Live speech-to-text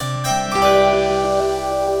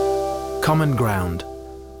Common Ground,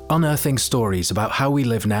 unearthing stories about how we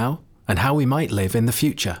live now and how we might live in the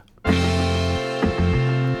future.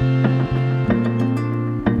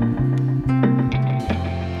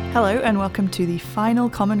 Hello and welcome to the final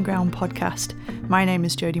Common Ground podcast. My name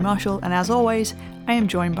is Jodie Marshall and as always, I am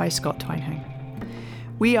joined by Scott Twinehang.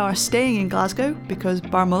 We are staying in Glasgow because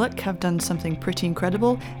Barmulloch have done something pretty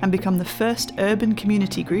incredible and become the first urban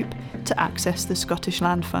community group to access the Scottish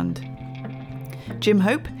Land Fund. Jim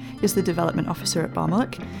Hope is the Development Officer at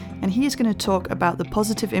Barmulloch, and he is going to talk about the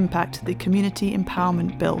positive impact the Community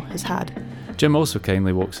Empowerment Bill has had. Jim also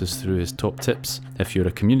kindly walks us through his top tips if you're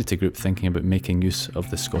a community group thinking about making use of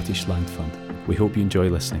the Scottish Land Fund. We hope you enjoy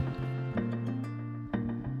listening.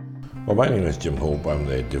 Well, my name is Jim Hope. I'm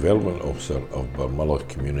the Development Officer of Barmulloch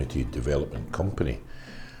Community Development Company.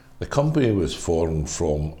 The company was formed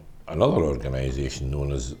from another organisation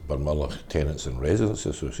known as Barmulloch Tenants and Residents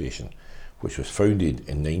Association, which was founded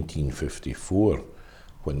in 1954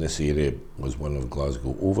 when this area was one of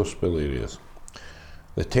Glasgow overspill areas.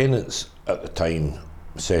 The tenants at the time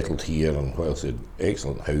settled here, and whilst they had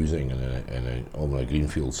excellent housing on a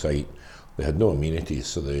greenfield site, they had no amenities,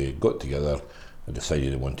 so they got together and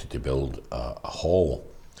decided they wanted to build a hall.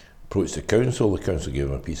 Approached the council gave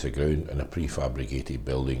them a piece of ground and a prefabricated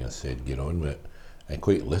building and said, get on with it. And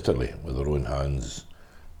quite literally, with their own hands,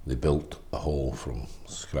 they built a hall from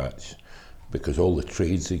scratch, because all the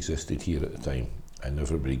trades existed here at the time and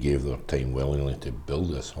everybody gave their time willingly to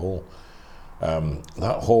build this hall.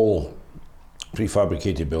 That whole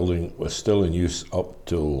prefabricated building was still in use up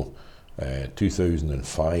till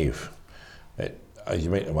 2005. As you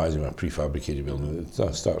might imagine, a prefabricated building, it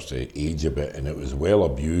starts to age a bit, and it was well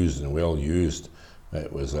abused and well used.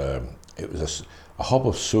 It was a hub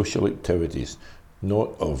of social activities,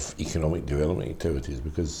 not of economic development activities,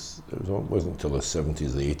 because it wasn't until the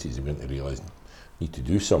 70s, the 80s, you began to realise need to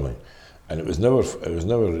do something, and it was never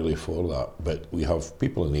really for that. But we have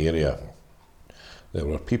people in the area. There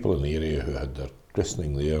were people in the area who had their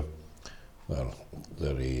christening there, their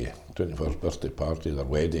 21st birthday party, their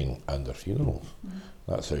wedding, and their funerals. Mm-hmm.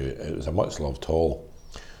 That's how it was a much loved hall.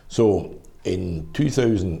 So in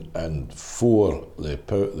 2004,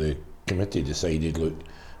 the committee decided, look,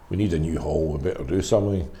 we need a new hall, we better do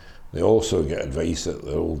something. They also get advice that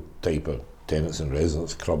the old type of tenants and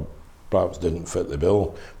residents club perhaps didn't fit the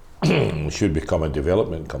bill. We should become a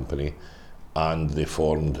development company, and they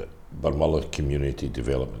formed Barmulloch Community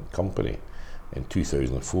Development Company in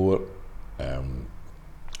 2004.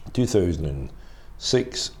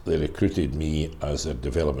 2006 they recruited me as a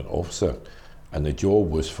development officer, and the job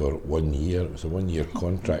was for 1 year. It was a 1 year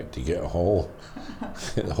contract to get a hall.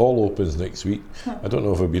 The hall opens next week. I don't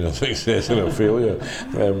know if I've been a success or a failure,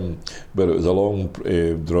 but it was a long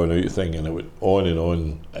drawn out thing, and it went on and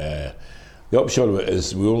on. The upshot of it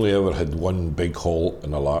is we only ever had one big hall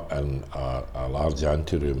and a large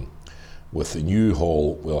anteroom. With the new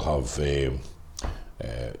hall, we'll have a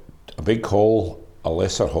big hall, a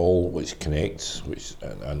lesser hall which connects,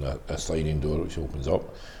 and a sliding door which opens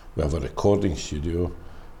up. We have a recording studio,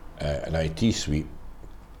 an IT suite,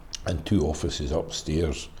 and 2 offices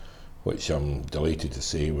upstairs, which I'm delighted to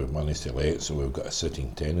say we've managed to let, so we've got a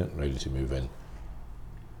sitting tenant ready to move in.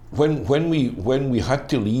 When we had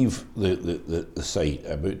to leave the site,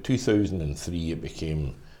 about 2003, it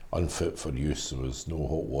became unfit for use. There was no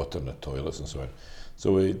hot water in the toilets and so on.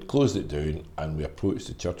 So we closed it down, and we approached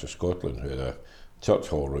the Church of Scotland, who had a church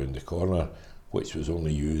hall round the corner, which was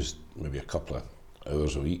only used maybe a couple of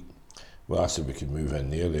hours a week. We asked if we could move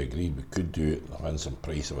in there. They agreed we could do it at the handsome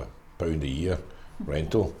price of £1 a year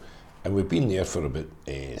rental. And we've been there for about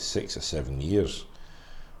 6 or 7 years.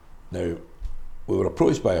 Now, we were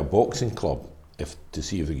approached by a boxing club to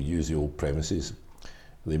see if they could use the old premises.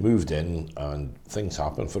 They moved in, and things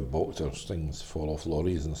happen for boxers, things fall off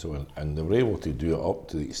lorries and so on, and they were able to do it up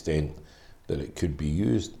to the extent that it could be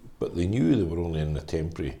used, but they knew they were only in a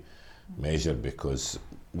temporary measure because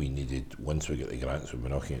we needed, once we get the grants, we'd be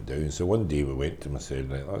knocking it down. So one day we went to them and said,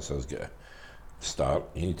 right, let's us get a start,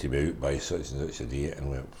 you need to be out by such and such a day, and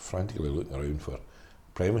we were frantically looking around for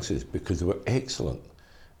premises because they were excellent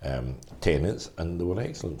tenants, and they were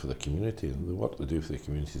excellent for the community, and the work they do for the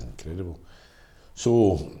community is incredible.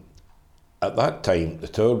 So at that time, the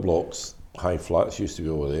tower blocks, high flats used to be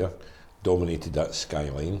over there, dominated that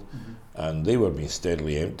skyline, and they were being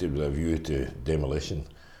steadily emptied with a view to demolition.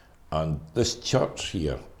 And this church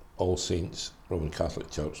here, All Saints Roman Catholic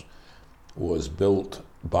Church, was built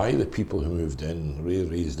by the people who moved in. They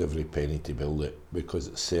raised every penny to build it because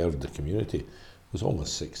it served the community. There's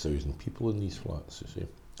almost 6,000 people in these flats, you see.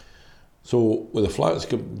 So with the flats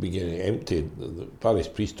beginning empty, the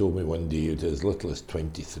parish priest told me one day it as little as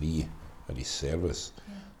 23 at his service.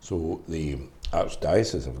 So the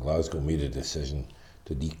Archdiocese of Glasgow made a decision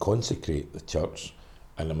to deconsecrate the church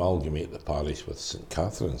and amalgamate the parish with St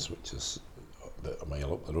Catherine's, which is about a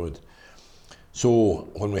mile up the road. So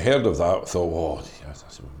when we heard of that, we thought, oh,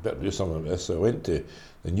 yes, we better do something about this. So I went to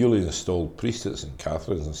the newly installed priest at St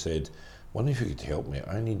Catherine's and said, wonder if you could help me.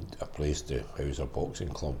 I need a place to house a boxing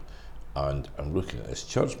club. And I'm looking at this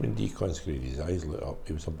church being deconsecrated. His eyes lit up.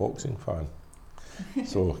 He was a boxing fan.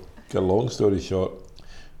 So, got a long story short,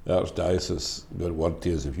 the Archdiocese got word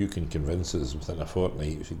to us, if you can convince us within a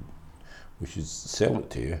fortnight we should sell it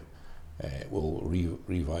to you, we'll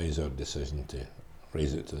revise our decision to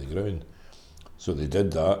raise it to the ground. So they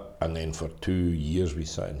did that, and then for 2 years we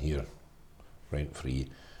sat in here rent free,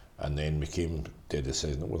 and then we came to a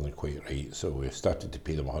decision that wasn't quite right, so we started to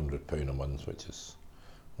pay them £100 a month, which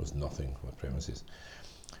was nothing for premises.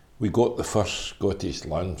 We got the first Scottish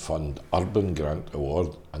Land Fund Urban Grant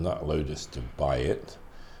Award, and that allowed us to buy it.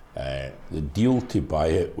 The deal to buy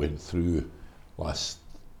it went through last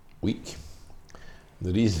week.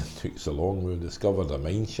 The reason it took so long, we discovered a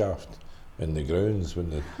mine shaft in the grounds when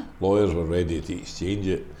the lawyers were ready to exchange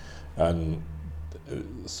it, and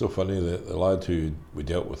it's so funny that the lad who we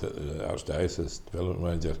dealt with at the Archdiocese development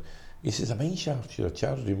manager, he says, a mine shaft should have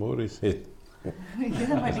charged you more, he said. Yeah,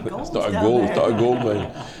 that might be gold. It's not a gold, it's not a gold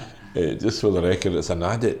mine. Just for the record, it's an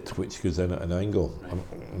adit which goes in at an angle.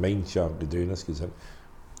 A mine shaft be doing this goes in,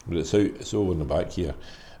 but it's over in the back here.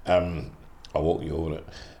 I'll walk you over it.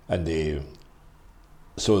 And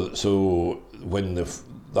so when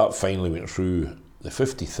that finally went through, the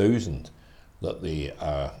 50,000 that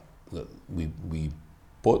we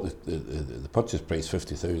bought the purchase price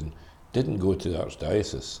 50,000 didn't go to the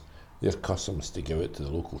Archdiocese. Their custom is to give it to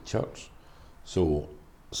the local church. So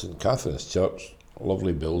St Catherine's Church,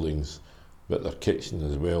 lovely buildings, but their kitchen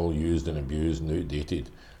is well used and abused and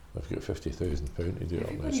outdated. I've got £50,000 to do it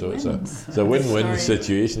up there, so it's a win-win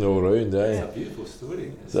situation all round. It's a beautiful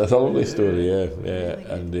story. It's a lovely story, yeah.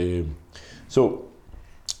 Really, and so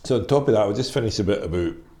on top of that, I'll just finish a bit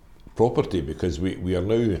about property, because we are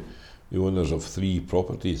now the owners of 3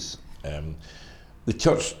 properties. The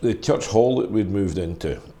church hall that we'd moved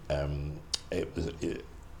into, it was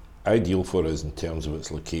ideal for us in terms of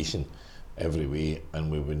its location every way,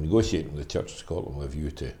 and we were negotiating with the Church of Scotland with a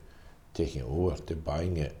view to taking it over, to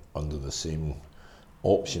buying it under the same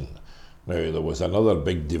option. Now, there was another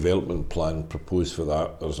big development plan proposed for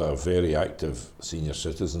that. There's a very active senior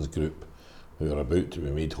citizens group who are about to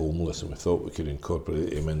be made homeless, and we thought we could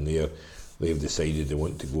incorporate them in there. They've decided they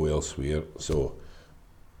want to go elsewhere, so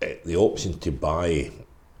the option to buy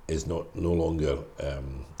is no longer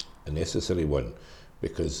a necessary one,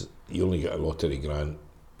 because you only get a lottery grant.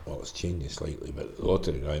 Well, it's changing slightly, but the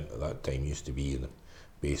lottery grant at that time used to be on the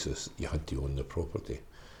basis you had to own the property.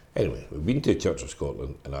 Anyway, we've been to the Church of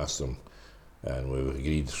Scotland and asked them, and we've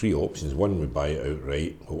agreed 3 options. One, we buy it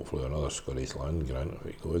outright, hopefully another Scottish land grant if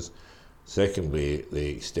it goes. Secondly, they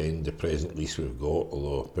extend the present lease we've got,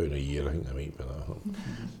 although £1 a year, I think they might be that.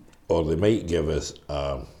 Or they might give us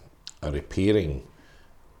a repairing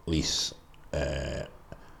lease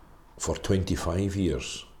for 25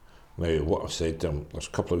 years. Now, what I've said to them, there's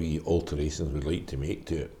a couple of wee alterations we'd like to make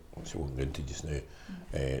to it, which I won't go into just now.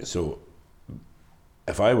 So,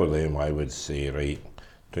 if I were them, I would say, right,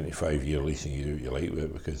 25-year leasing, you do what you like with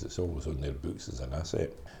it, because it's always on their books as an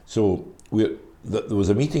asset. So, there was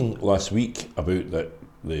a meeting last week about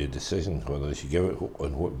the decision whether they should give it,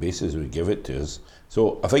 on what basis we give it to us.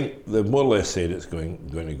 So, I think they've more or less said it's going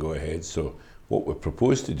to go ahead. So, what we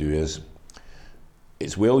propose to do is,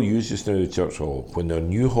 it's well used just now, the church hall. When their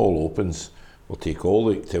new hall opens, we'll take all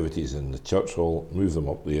the activities in the church hall, move them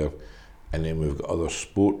up there, and then we've got other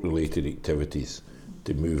sport-related activities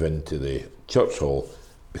to move into the church hall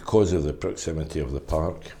because of the proximity of the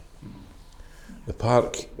park. The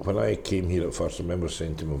park, when I came here at first, I remember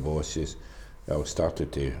saying to my boss, says, I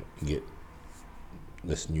started to get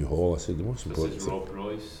this new hall. I said, the most important thing... Rob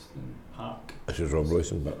Royce Park? This is Rob Royce,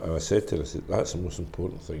 and I said to her, I said, that's the most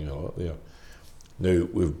important thing I got there. Now,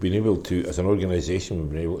 we've been able to, as an organisation,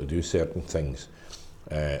 we've been able to do certain things.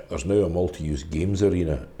 There's now a multi-use games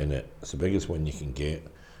arena in it. It's the biggest one you can get,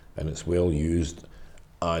 and it's well used.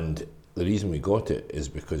 And the reason we got it is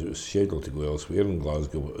because it was scheduled to go elsewhere in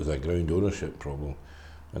Glasgow, but it was a ground ownership problem.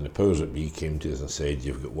 And the powers that be came to us and said,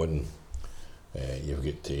 you've got 1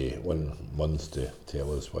 month to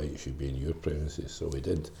tell us why it should be in your premises. So we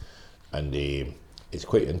did. And it's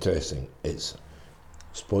quite interesting. It's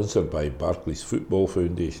sponsored by Barclays Football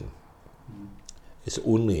Foundation. It's the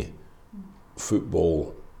only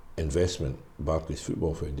football investment Barclays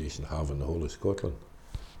Football Foundation have in the whole of Scotland.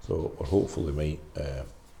 So we're hopeful they might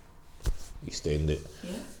extend it.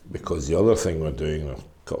 Yeah. Because the other thing we're doing, I'll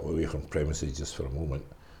cut away from premises just for a moment,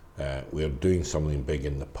 we're doing something big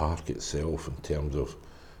in the park itself in terms of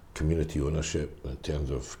community ownership, in terms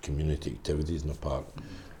of community activities in the park.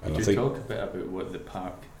 And Could you talk a bit about what the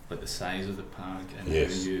park, like the size of the park, and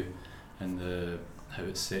yes. how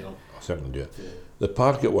it's set up? I'll certainly do it. The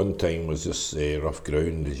park at one time was just rough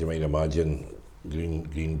ground, as you might imagine,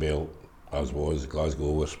 green belt, as was,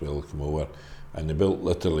 Glasgow Overspill came over, and they built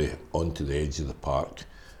literally onto the edge of the park.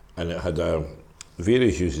 And it had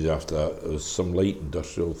various uses after that. There was some light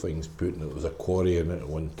industrial things put in it. There was a quarry in it at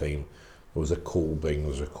one time. There was a coal bin, there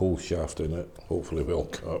was a coal shaft in it, hopefully well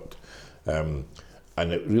kept.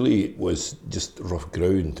 And it really was just rough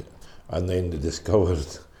ground. And then they discovered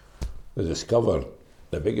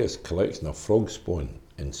the biggest collection of frog spawn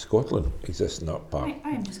in Scotland exists in that park.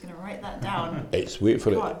 I am just going to write that down. Wait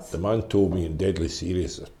for God. it. The man told me in deadly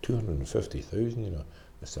serious, there's 250,000, you know.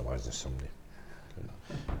 Just imagine somebody.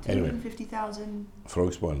 Anyway, 250,000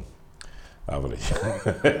 frog spawn, average.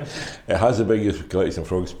 It has the biggest collection of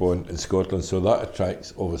frog spawn in Scotland, so that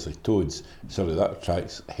attracts obviously toads. That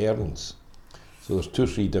attracts herons. So there's 2 or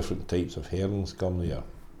 3 different types of herons come there,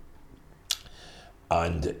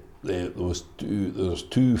 and there's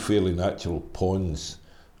 2 fairly natural ponds,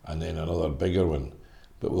 and then another bigger one.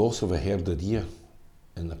 But we also have a herd of deer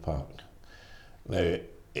in the park. Now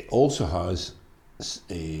it also has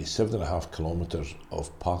 7.5 kilometres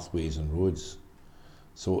of pathways and roads,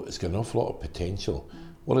 so it's got an awful lot of potential.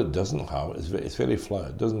 What it doesn't have is it's very flat.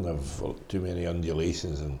 It doesn't have too many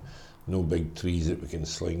undulations and no big trees that we can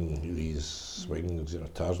sling these swings,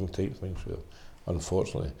 Tarzan type things with,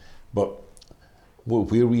 unfortunately. But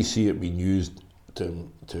where we see it being used to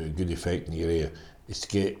good effect in the area is to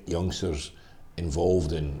get youngsters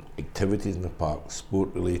involved in activities in the park, sport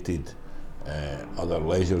related, other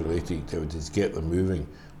leisure related activities, get them moving.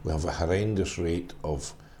 We have a horrendous rate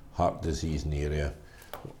of heart disease in the area,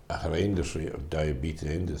 a horrendous rate of diabetes,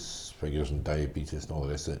 horrendous figures in diabetes and all the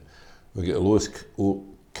rest of it. We get the lowest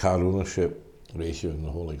car ownership ratio in the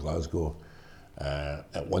whole of Glasgow.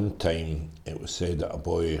 At one time it was said that a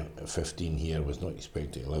boy at 15 here was not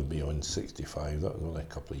expected to live beyond 65. That was only a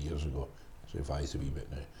couple of years ago. It's revised a wee bit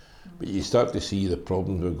now. But you start to see the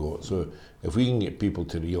problems we've got. So if we can get people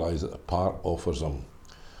to realise that the park offers them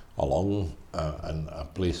a lung and a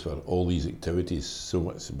place for all these activities, so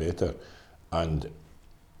much better. And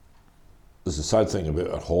there's a sad thing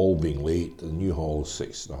about our hall being late. The new hall is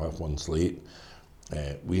 6.5 months late.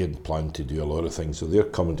 We had planned to do a lot of things, so they're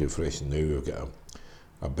coming to fruition now. We've got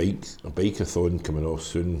a bike-a-thon coming off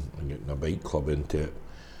soon, and getting a bike club into it.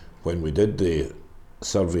 When we did the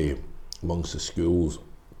survey amongst the schools,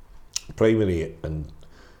 primary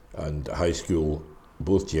and high school,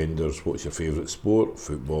 both genders, what's your favourite sport?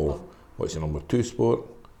 Football. What's your number 2 sport?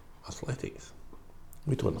 Athletics.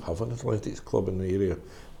 We don't have an athletics club in the area.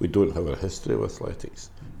 We don't have a history of athletics.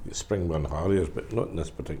 We've got Springburn Harriers, but not in this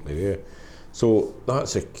particular area. So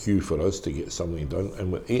that's a cue for us to get something done.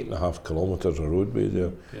 And with 8.5 kilometres of roadway there,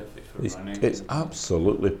 Perfect for running. It's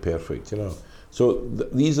absolutely perfect, So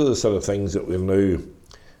these are the sort of things that we're now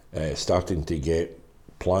starting to get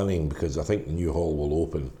planning, because I think the new hall will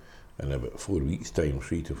open in about 4 weeks' time,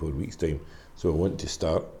 3 to 4 weeks' time. So I want to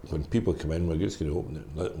start, when people come in, we're just going to open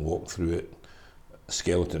it, let them walk through it,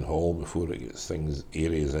 skeleton hall, before it gets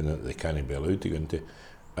areas in it they can't be allowed to go into.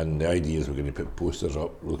 And the idea is we're going to put posters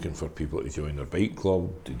up looking for people to join their bike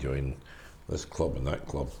club, to join this club and that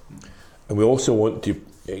club. And we also want to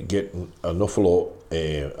get an awful lot,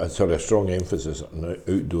 a strong emphasis on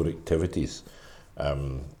outdoor activities.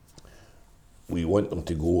 We want them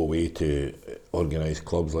to go away to organised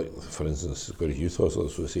clubs, like for instance the Scottish Youth Hostel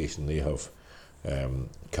Association. They have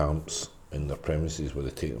camps in their premises where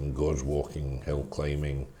they take them gorge walking, hill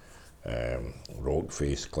climbing, rock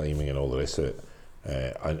face climbing and all the rest of it.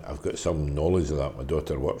 And I've got some knowledge of that. My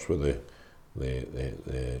daughter works with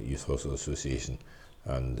the Youth Hostel Association,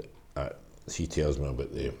 and she tells me about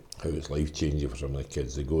how it's life changing for some of the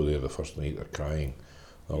kids. They go there the first night they're crying,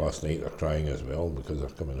 the last night they're crying as well because they're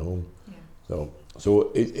coming home. Yeah.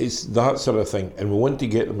 So it's that sort of thing, and we want to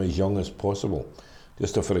get them as young as possible.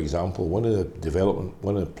 Just for example, one of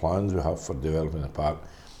the plans we have for developing the park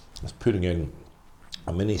is putting in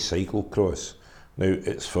a mini cyclocross. Now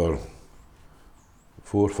it's for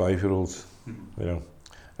 4 or 5 year olds,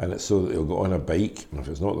 and it's so that they'll go on a bike, and if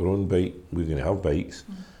it's not their own bike, we're going to have bikes,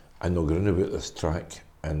 and they'll go round about this track,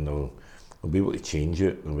 and they'll be able to change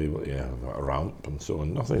it, they'll be able to have a ramp and so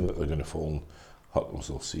on. Nothing that they're going to fall and hurt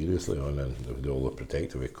themselves seriously on, and they'll do all the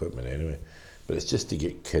protective equipment anyway. But it's just to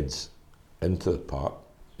get kids into the park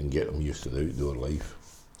and get them used to the outdoor life.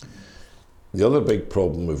 The other big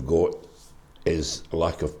problem we've got is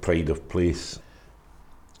lack of pride of place.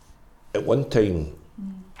 At one time,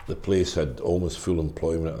 the place had almost full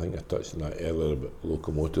employment. I think I touched on that earlier about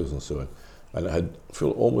locomotives and so on. And it had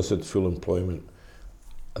almost had full employment.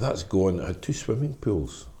 That's gone. It had 2 swimming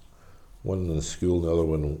pools. One in the school, the other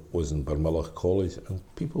one was in Barmulloch College, and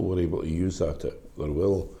people were able to use that at their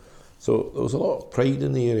will. So there was a lot of pride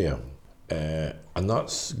in the area, and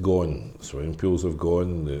that's gone. Swimming pools have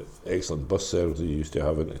gone, the excellent bus services you used to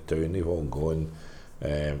have into town, they've all gone.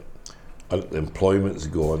 Employment's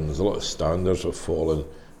gone, there's a lot of standards have fallen,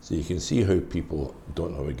 so you can see how people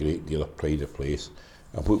don't have a great deal of pride of place.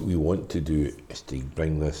 And what we want to do is to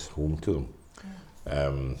bring this home to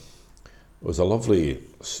them. It was a lovely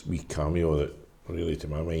wee cameo that really, to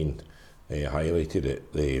my mind, highlighted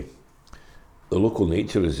it. The local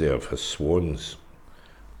nature reserve has swans,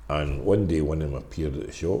 and one day one of them appeared at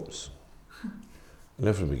the shops. And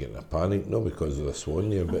everybody getting a panic, not because of the swan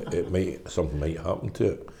there, but something might happen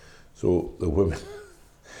to it. So the women,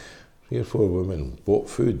 3 or 4 women, bought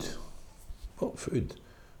food, and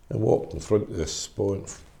walked in front of this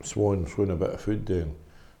swan, throwing a bit of food down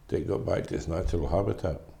till it got back to its natural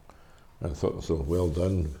habitat. And I thought, so well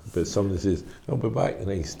done. But somebody says, I'll be back the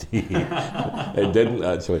next day. It didn't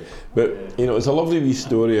actually. But, it's a lovely wee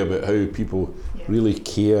story about how people really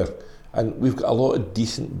care. And we've got a lot of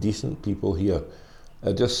decent people here.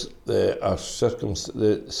 The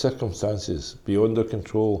circumstances beyond our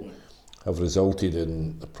control have resulted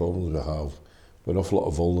in the problems we have. We're an awful lot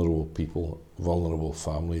of vulnerable people, vulnerable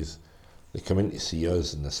families. They come in to see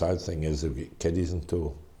us, and the sad thing is they've got kiddies in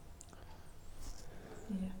tow.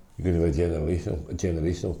 Yeah. You're going to have a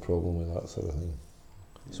generational problem with that sort of thing.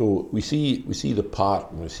 So we see the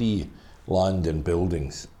part, and we see land and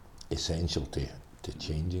buildings essential to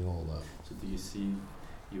changing all that. So do you see,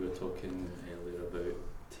 you were talking earlier about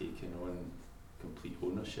taking on complete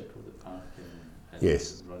ownership of the park and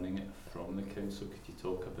yes. running it from the council. Could you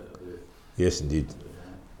talk a bit about Yes, indeed.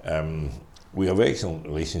 We have excellent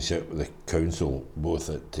relationship with the council, both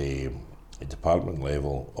at the department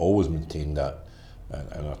level, always maintained that.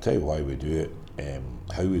 And I'll tell you why we do it,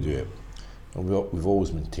 how we do it. And we've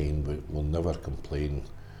always maintained we'll never complain.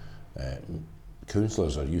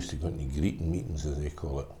 Councillors are used to going to greeting meetings, as they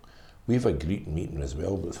call it. We have a greeting meeting as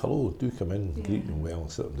well, but it's hello, do come in, greet them well,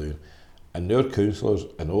 sit them down. And our councillors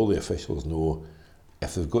and all the officials know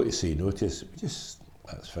if they've got to say no to us,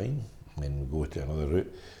 that's fine, and then we go to another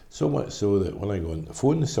route. So much so that when I go on the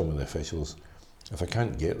phone to some of the officials, if I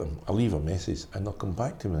can't get them, I leave a message and they'll come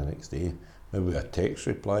back to me the next day. Maybe a text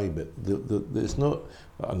reply, but there's not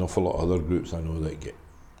an awful lot of other groups I know that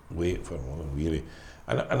wait for more than weary.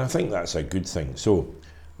 And I think that's a good thing. So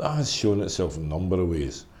that has shown itself in a number of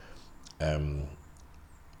ways.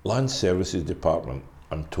 Land Services Department,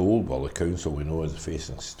 I'm told, the council we know is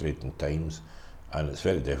facing straitened times, and it's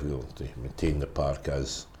very difficult to maintain the park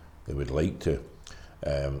as they would like to,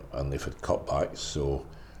 and they've had cutbacks, so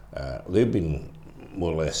they've been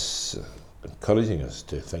more or less encouraging us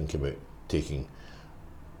to think about taking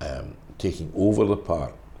over the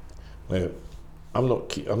park. Now, I'm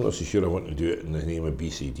not so sure I want to do it in the name of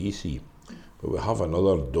BCDC, but we have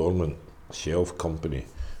another dormant shelf company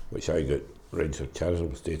which I got registered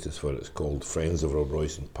charitable status for. It's called Friends of Rob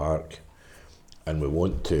Royston Park, and we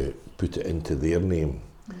want to put it into their name.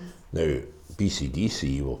 Now,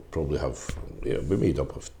 BCDC will probably have, be made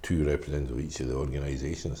up of 2 representatives of each of the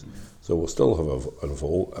organisations, so we'll still have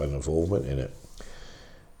an involvement in it.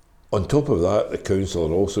 On top of that, the council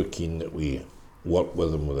are also keen that we work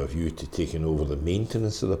with them with a view to taking over the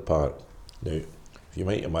maintenance of the park. Now, if you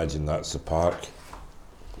might imagine that's the park,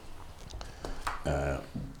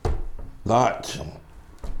 that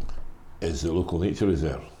is the local nature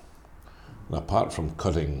reserve. And apart from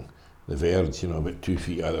cutting the verge, about 2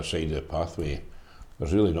 feet either side of the pathway,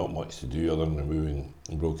 there's really not much to do other than removing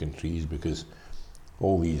broken trees, because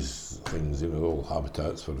all these things, all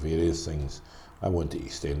habitats for various things. I wanted to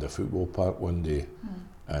extend a football park one day,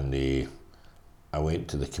 and I went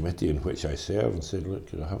to the committee in which I serve and said, look,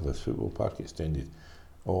 can I have this football park extended?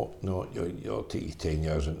 Oh, no, it'll take you 10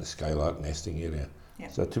 years in the Skylark nesting area. Yeah.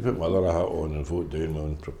 So I had to put my other hat on and vote down my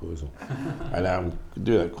own proposal. And I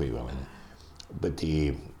do that quite well. But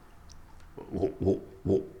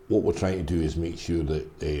what we're trying to do is make sure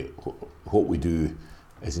that what we do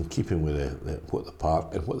is in keeping with what the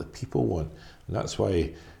park and what the people want. And that's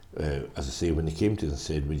why, as I say, when they came to us and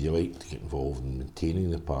said, would you like to get involved in maintaining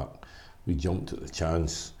the park, we jumped at the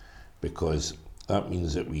chance, because that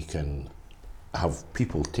means that we can have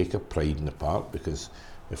people take a pride in the park, because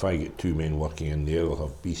if I get 2 men working in there, they'll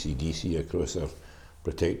have BCDC across their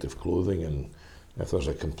protective clothing, and if there's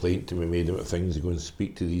a complaint to be made about things, you go and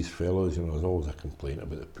speak to these fellows. You know, there's always a complaint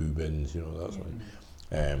about the poo bins. You know, that sort of.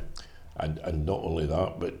 And not only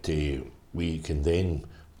that, but we can then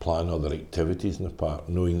plan other activities in the park,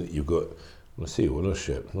 knowing that you've got, when I say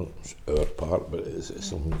ownership, it's not our park, but it's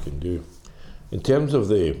something we can do. In terms of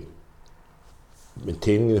the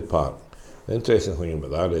maintaining the park, the interesting thing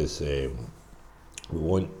about that is we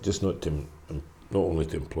want just not only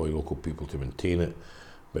to employ local people to maintain it,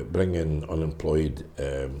 but bring in unemployed,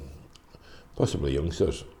 possibly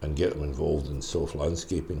youngsters, and get them involved in soft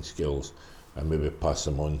landscaping skills, and maybe pass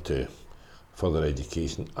them on to further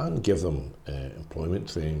education, and give them employment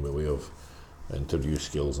training by way of interview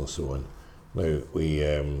skills and so on. Now we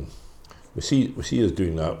see us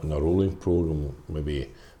doing that in a rolling programme,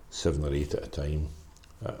 maybe 7 or 8 at a time,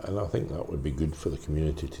 and I think that would be good for the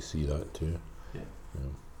community to see that too. Yeah.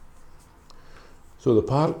 So the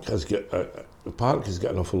park has got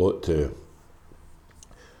an awful lot of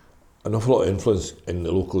influence in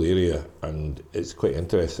the local area, and it's quite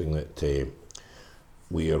interesting that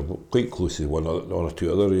we are quite close to one or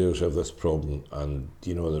two other areas of this problem. And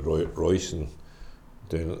you know, the Royston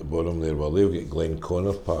down at the bottom there, well, they've got Glen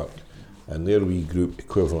Connor Park, and their wee group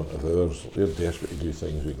equivalent of ours, they're desperate to do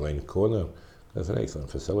things with Glen Connor. It's an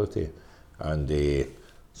excellent facility, and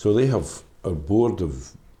so they have a board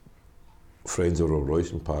of Friends of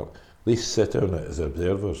Royston Park. They sit on it as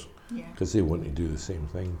observers because they want to do the same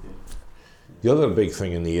thing. Yeah. The other big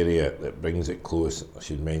thing in the area that brings it close, I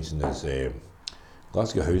should mention, is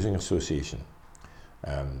Glasgow Housing Association.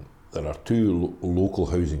 There are 2 local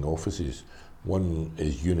housing offices. One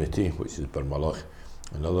is Unity, which is Barmulloch.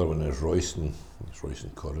 Another one is Royston. It's Royston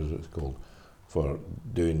Corridor, it's called, for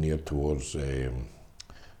down near towards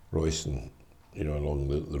Royston, you know, along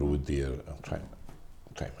the road there. I'm trying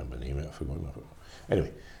to remember the name of it, I've forgotten it.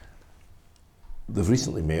 Anyway, they've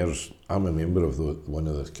recently merged. I'm a member of one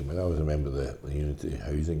of the committee. I was a member of the Unity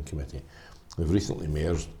Housing Committee. They've recently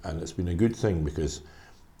merged, and it's been a good thing because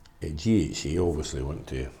GHA obviously want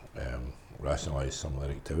to rationalise some of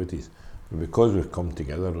their activities, but because we've come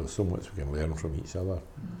together, there's so much we can learn from each other,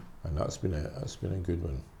 and that's been a good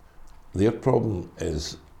one. Their problem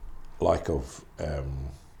is lack of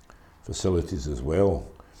facilities as well.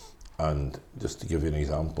 And just to give you an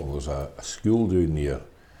example, there's a school down there,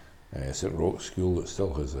 St Roch School, that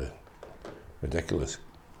still has a ridiculous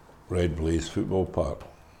red blaze football park.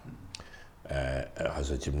 It has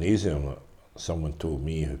a gymnasium that someone told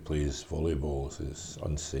me who plays volleyball is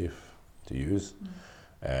unsafe to use.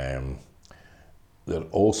 They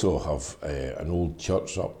also have an old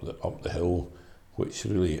church up the hill, which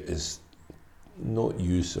really is not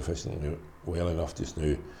used sufficiently well enough just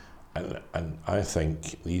now. And I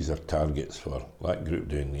think these are targets for that group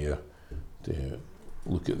down there to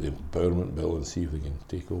look at the empowerment bill and see if they can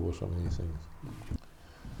take over some of these things.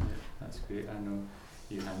 Yeah, that's great. I know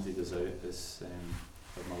you handed us out this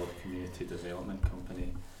Barmulloch Community Development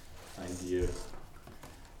Company 5-year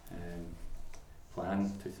plan,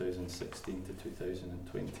 2016 to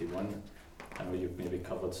 2021. I know you've maybe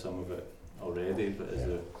covered some of it already, but is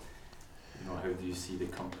there, you know, how do you see the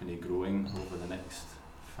company growing over the next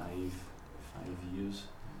 5 years?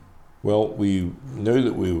 Well, now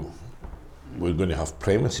that we're going to have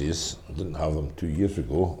premises, didn't have them 2 years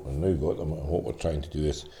ago, and now got them, and what we're trying to do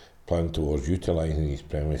is plan towards utilising these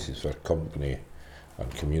premises for company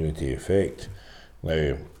and community effect.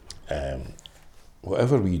 Now,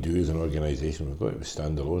 whatever we do as an organisation, we've got to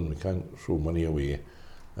stand alone. We can't throw money away.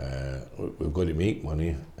 We've got to make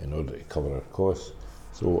money in order to cover our costs.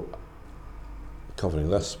 So, covering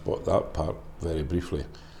this, but that part very briefly,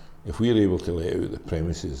 if we're able to let out the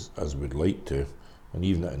premises as we'd like to, and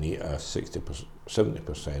even at a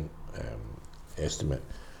 70% estimate,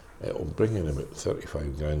 it'll bring in about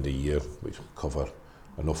 35 grand a year, which will cover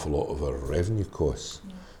an awful lot of our revenue costs.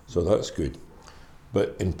 Yeah. So that's good.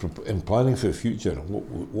 But in planning for the future,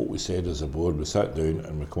 what we said as a board, we sat down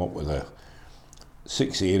and we come up with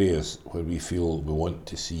 6 areas where we feel we want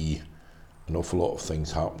to see an awful lot of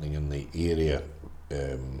things happening in the area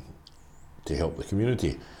to help the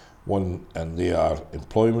community. And they are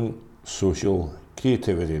employment, social,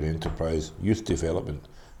 creativity and enterprise, youth development,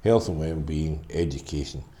 health and well-being,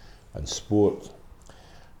 education and sport.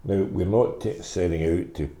 Now, we're not setting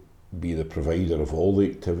out to be the provider of all the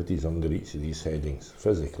activities under each of these headings.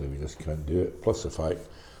 Physically, we just can't do it. Plus the fact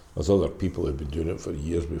there's other people who've been doing it for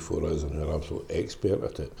years before us and who are absolute expert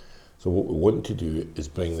at it. So what we want to do is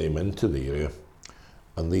bring them into the area,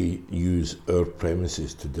 and they use our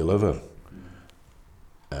premises to deliver.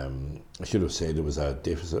 I should have said there was a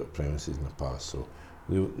deficit of premises in the past, so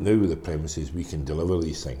now with the premises we can deliver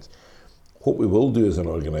these things. What we will do as an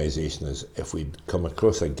organisation is, if we come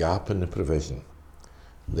across a gap in the provision,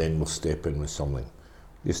 then we'll step in with something.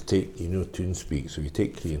 Just take, TuneSpeak, so you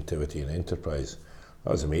take creativity and enterprise.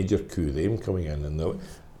 That was a major coup, them coming in, and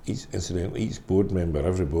each board member,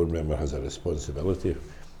 every board member has a responsibility,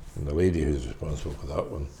 and the lady who's responsible for that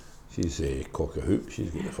one, she's a cock a hoop, she's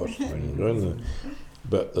got the first round going.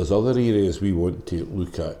 But there's other areas we want to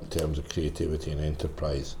look at in terms of creativity and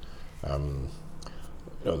enterprise.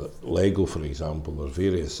 Lego, for example,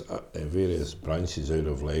 there's various branches out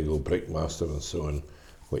of Lego, Brickmaster and so on,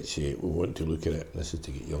 which we want to look at it. This is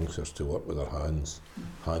to get youngsters to work with their hands,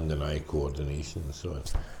 hand and eye coordination and so on.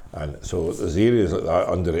 And so there's areas like that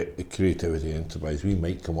under the creativity and enterprise we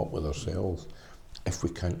might come up with ourselves if we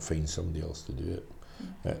can't find somebody else to do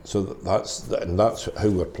it. So that's how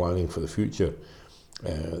we're planning for the future.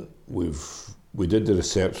 We did the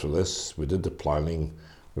research for this, we did the planning,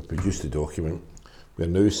 we produced the document. We're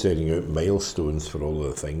now setting out milestones for all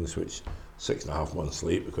of the things, which 6.5 months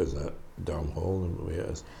late because of that damn hall and the way it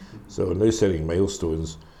is. So we're now setting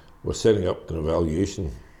milestones. We're setting up an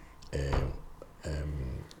evaluation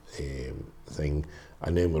thing,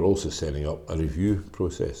 and then we're also setting up a review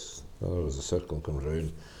process. In other words, the circle comes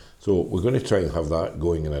round. So we're going to try and have that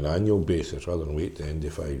going on an annual basis rather than wait to the end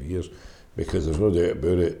of 5 years, because there's no doubt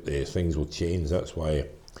about it, things will change. That's why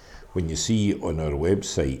when you see on our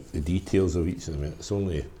website the details of each of them,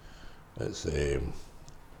 it's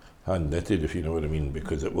hand knitted, if you know what I mean,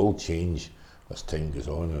 because it will change as time goes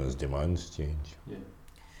on and as demands change.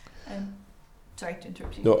 Yeah. Sorry to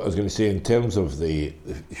interrupt you. No, I was going to say, in terms of the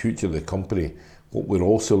future of the company, what we're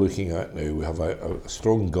also looking at now, we have a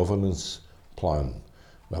strong governance plan.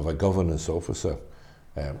 We have a governance officer.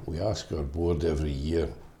 We ask our board every year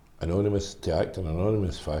to act in an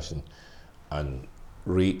anonymous fashion and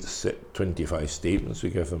rate 25 statements we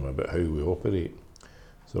give them about how we operate.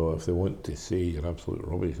 So if they want to say you're absolute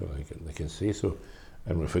rubbish, they can say so.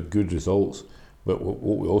 And we've had good results. But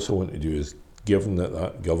what we also want to do is, given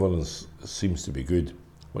that governance seems to be good,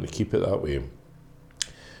 we want to keep it that way.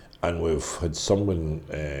 And we've had someone's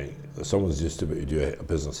just about to do a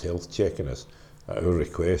business health check on us at our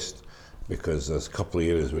request, because there's a couple of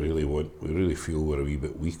areas we really feel we're a wee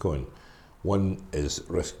bit weak on. One is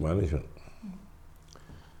risk management.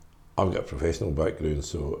 I've got a professional background,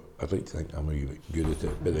 so I'd like to think I'm a wee bit good at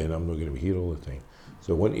it, but then I'm not going to be here all the time.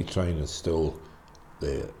 So I want to try and instill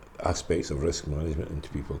the aspects of risk management into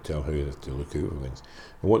people, tell how to look out for things.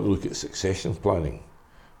 I want to look at succession planning,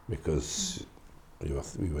 because we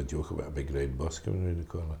have a joke about a big red bus coming around the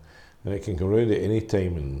corner, and it can come around at any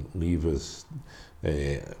time and leave us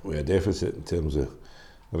with a deficit in terms of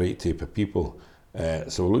the right type of people.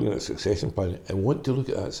 So we're looking at succession planning. I want to look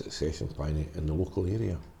at that succession planning in the local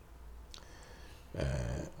area.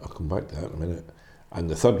 I'll come back to that in a minute. And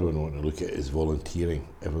the third one I want to look at is volunteering.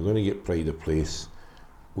 If we're going to get pride of place,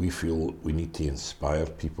 we feel we need to inspire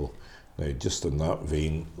people. Now, just in that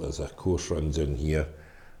vein, there's a course runs in here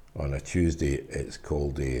on a Tuesday. It's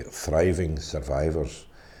called Thriving Survivors.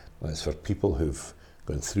 And it's for people who've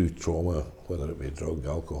gone through trauma, whether it be drug,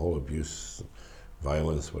 alcohol abuse,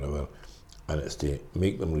 violence, whatever. And it's to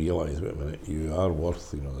make them realise, wait a minute, you are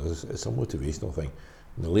worth, it's a motivational thing.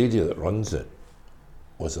 And the lady that runs it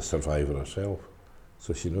was a survivor herself,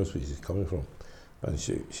 so she knows where she's coming from. And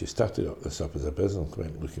she started this up as a business,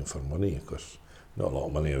 went looking for money. Of course, not a lot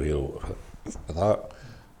of money available for that,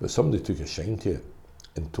 but somebody took a shine to it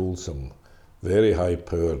and told some very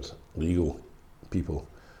high-powered legal people,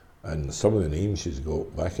 and some of the names she's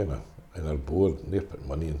got back in her board, they're putting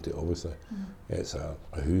money into it, obviously. It's a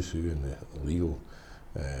who's who in the legal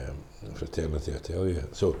fraternity, I tell you.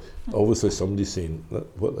 So obviously somebody's saying that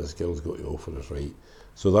what this girl's got to offer is right.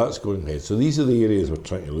 So that's going ahead. So these are the areas we're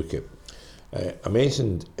trying to look at. I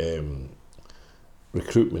mentioned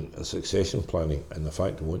recruitment and succession planning, and the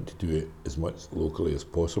fact we want to do it as much locally as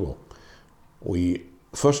possible.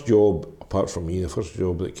 First job, apart from me, the first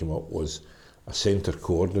job that came up was a centre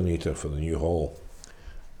coordinator for the new hall,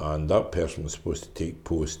 and that person was supposed to take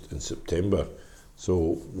post in September.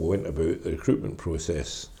 So we went about the recruitment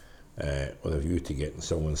process with a view to getting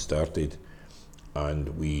someone started, and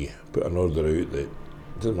we put an order out that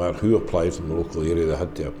it doesn't matter who applied from the local area, they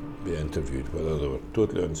had to be interviewed, whether they were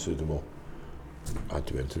totally unsuitable, had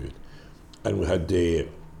to be interviewed. And we had,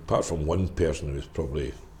 apart from one person who was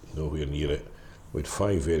probably nowhere near it, we had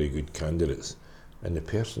 5 very good candidates, and the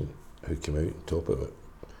person who came out on top of it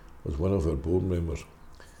was one of our board members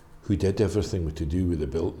who did everything to do with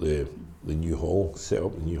the new hall, set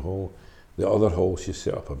up the new hall. The other hall, she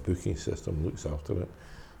set up a booking system, looks after it.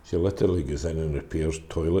 She literally goes in and repairs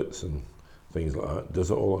toilets and things like that,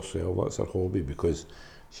 does it all herself. That's her hobby, because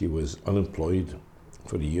She was unemployed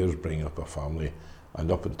for years, bringing up her family,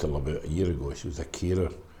 and up until about a year ago, she was a carer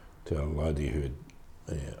to a laddie who had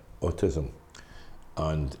autism.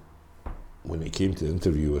 And when it came to the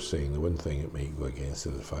interview, we were saying the one thing that might go against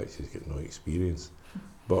her is the fact she's got no experience,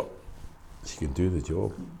 but she can do the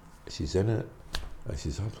job. She's in it, and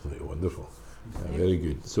she's absolutely wonderful. Very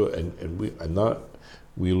good. So, and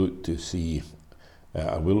we look to see,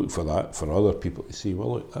 we look for that for other people to see.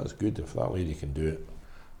 Well, look, that's good. If that lady can do it,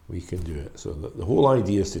 we can do it. So the whole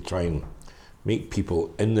idea is to try and make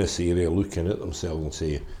people in this area looking at themselves and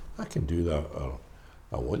say, I can do that, or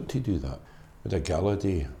I want to do that. We had a gala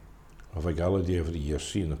day. I have a gala day every year,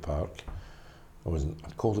 See in the Park. I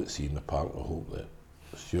called it See in the Park. I hope that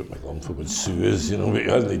Stuart McLumford would sue us, but he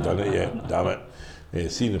hasn't done it yet. Damn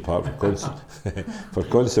it. See in the Park for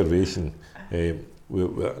conservation.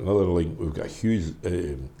 Another link, we've got a huge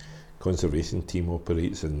conservation team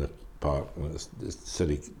operates in the park, and it's the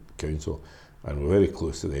City Council, and we're very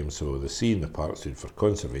close to them. So the See in the Park stood for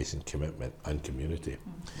conservation, commitment and community.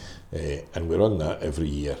 And we run that every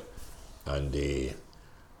year. And we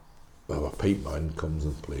have a pipe band comes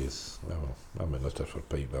and plays. I'm a nutter for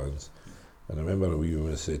pipe bands. And I remember a wee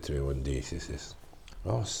woman said to me one day, she says,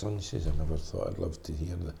 "Oh son," she says, "I never thought I'd love to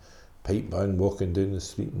hear the pipe band walking down the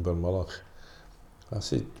street in Barmulloch." I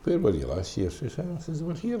said, "Where were you last year?" She says, "We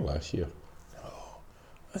were here last year." "Oh."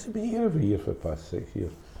 I said, "Been here every year for the past 6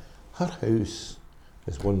 years." Her house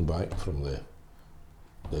is one back from the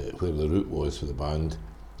where the route was for the band.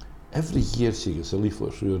 Every year she gets a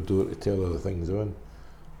leaflet through her door to tell her the things on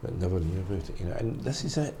that never knew about it. And this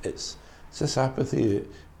is it. It's this apathy.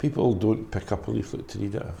 People don't pick up a leaflet to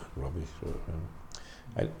read it. Rubbish.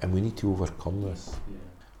 And we need to overcome this. Yeah.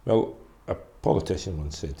 Well, a politician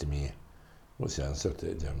once said to me, "What's the answer to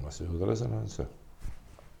it, Jim?" I said, "Well, there is an answer."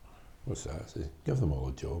 "What's that?" I said, "Give them all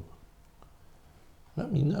a job." I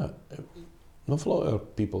mean that. An awful lot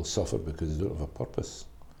of people suffer because they don't have a purpose.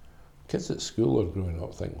 Kids at school are growing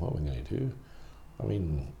up thinking, what am I going to do? I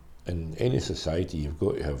mean, in any society, you've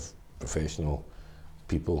got to have professional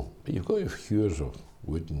people, but you've got to have hewers of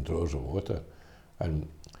wood and drawers of water. And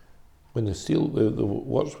when the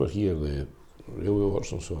works were here, the railway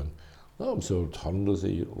works and so on, that absorbed hundreds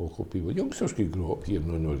of local people. Youngsters could grow up here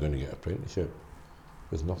knowing they were going to get an apprenticeship.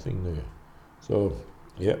 There's nothing now. So,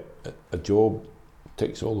 yeah, a job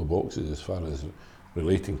ticks all the boxes as far as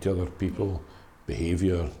relating to other people,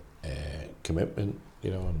 behaviour, commitment,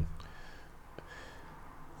 and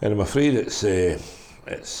I'm afraid it's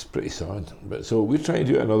pretty sad. But so we're trying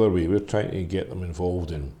to do it another way. We're trying to get them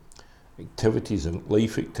involved in activities and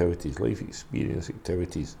life experience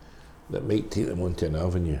activities that might take them onto an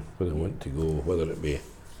avenue where they want to go, whether it be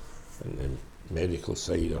in the medical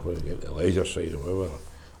side or whether it be the leisure side or whatever,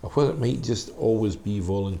 or whether it might just always be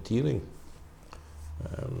volunteering.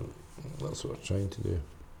 That's what we're trying to do.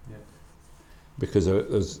 Yeah. Because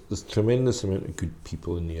there's tremendous amount of good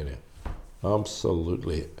people in the area.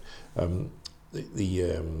 Absolutely.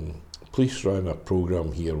 The police ran a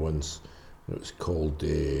programme here once. It was called.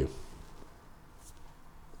 It'll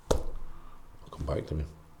come back to me.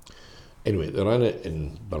 Anyway, they ran it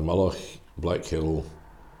in Barmulloch, Blackhill,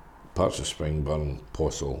 parts of Springburn,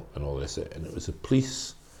 Postle, and all this. And it was the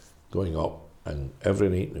police going up and every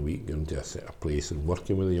night in the week going to a set of place and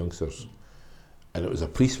working with the youngsters. And it was a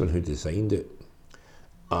policeman who designed it.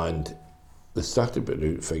 And they started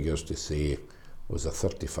putting out figures to say was a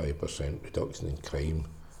 35% reduction in crime.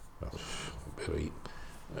 Right.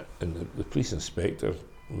 And the police inspector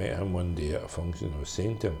met him one day at a function. I was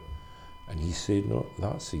saying to him, and he said, "No,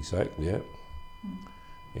 that's exactly it."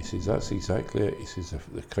 He says, "That's exactly it." He says, "If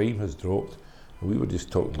the crime has dropped," and we were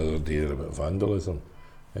just talking the other day about vandalism,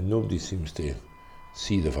 and nobody seems to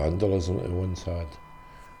see the vandalism that we once had.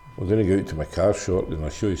 We're going to go out to my car shortly and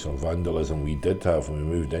I'll show you some vandalism we did have when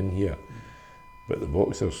we moved in here. But the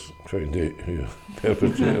boxers found out who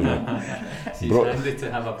perpetrated it. It's handy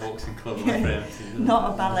to have a boxing club with friends.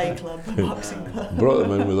 Not a ballet club, a boxing club. Brought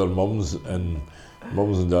them in with their mums and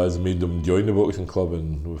dads made them join the boxing club,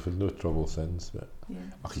 and we've had no trouble since. But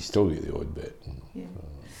you still get the odd bit. Yeah.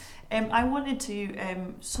 I wanted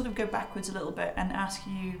to sort of go backwards a little bit and ask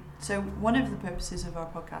you, so one of the purposes of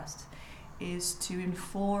our podcast is to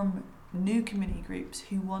inform new community groups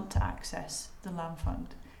who want to access the land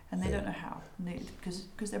fund and they don't know how,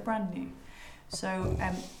 because they're brand new. So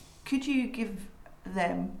could you give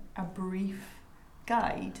them a brief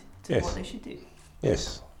guide to what they should do?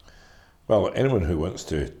 Yes. Well, anyone who wants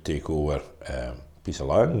to take over a piece of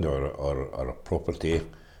land or a property,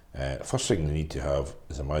 the first thing they need to have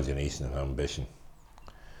is imagination and ambition.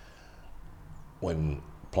 When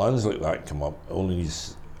plans like that come up, it only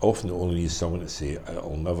needs often it only needs someone to say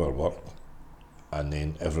it'll never work, and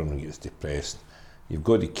then everyone gets depressed. You've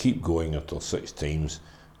got to keep going until 6 times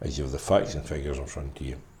as you have the facts and figures in front of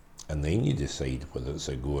you, and then you decide whether it's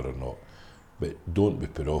a goer or not. But don't be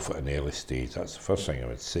put off at an early stage. That's the first thing I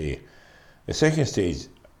would say. The second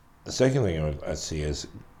thing I'd say is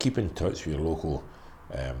keep in touch with your local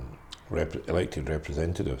elected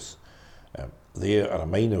representatives. They are a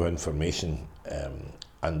mine of information,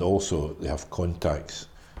 and also they have contacts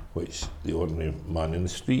which the ordinary man in the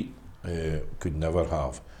street could never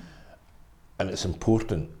have. And it's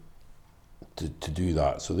important to do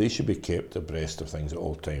that, so they should be kept abreast of things at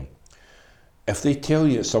all time. If they tell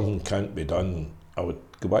you that something can't be done, I would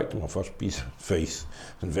go back to my first piece of advice,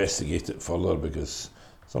 investigate it further, because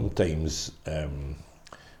sometimes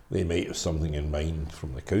they might have something in mind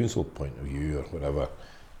from the council point of view or whatever.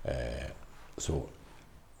 So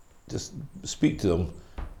just speak to them,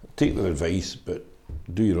 take their advice, but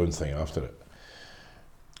do your own thing after it.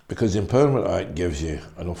 Because the Empowerment Act gives you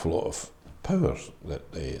an awful lot of powers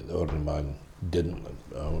that the ordinary man didn't,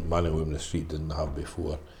 man and woman in the street didn't have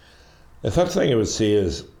before. The third thing I would say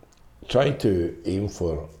is try to aim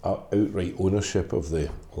for outright ownership of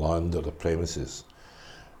the land or the premises.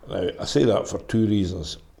 Now, I say that for 2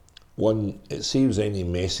 reasons. One, it saves any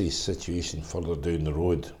messy situation further down the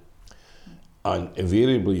road. And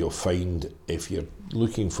invariably you'll find if you're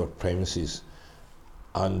looking for premises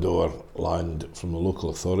and or land from the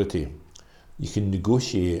local authority, you can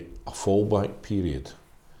negotiate a fallback period.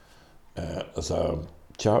 There's a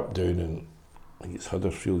chap down in, I think it's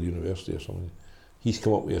Huddersfield University or something, he's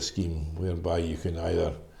come up with a scheme whereby you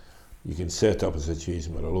can set up a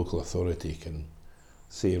situation where a local authority can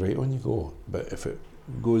say, right, on you go, but if it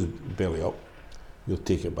goes belly up, you'll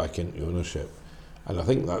take it back into ownership. And I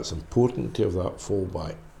think that's important to have that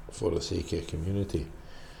fallback for the sake of community.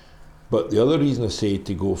 But the other reason I say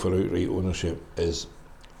to go for outright ownership is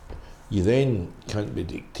you then can't be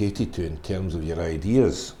dictated to in terms of your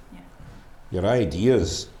ideas. Yeah. Your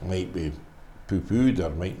ideas might be poo-pooed or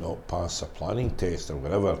might not pass a planning test or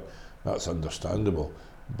whatever, that's understandable.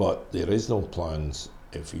 But the original plans,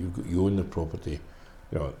 if you own the property,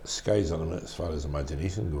 you know, the sky's the limit as far as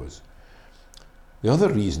imagination goes. The other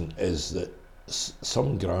reason is that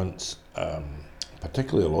some grants,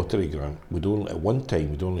 particularly a lottery grant, at one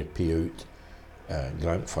time would only pay out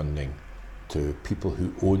grant funding to people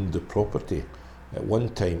who owned the property. At one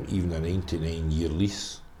time, even a 99-year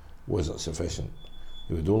lease wasn't sufficient.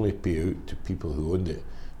 It would only pay out to people who owned it.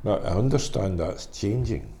 Now, I understand that's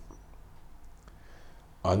changing.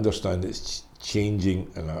 I understand it's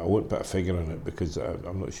changing, and I won't put a figure on it because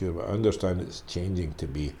I'm not sure, but I understand it's changing to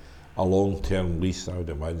be a long-term lease. I would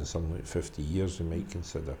imagine something like 50 years we might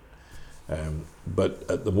consider. But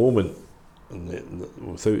at the moment,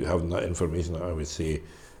 without having that information, I would say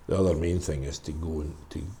the other main thing is to go and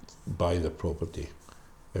to buy the property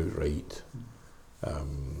outright.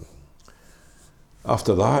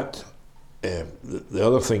 After that, the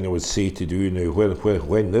other thing I would say to do now,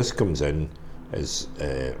 when this comes in, is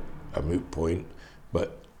a moot point,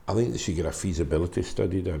 but I think they should get a feasibility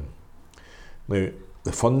study done. Now,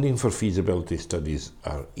 the funding for feasibility studies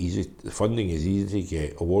are easy. The funding is easy to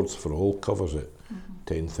get. Awards for All covers it,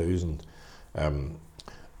 10,000. And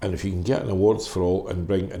if you can get an Awards for All and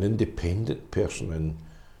bring an independent person in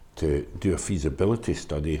to do a feasibility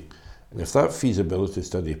study, and if that feasibility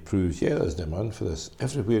study proves, yeah, there's demand for this,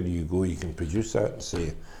 everywhere you go you can produce that and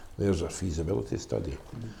say, there's a feasibility study.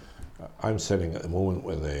 I'm sitting at the moment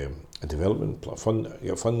with a development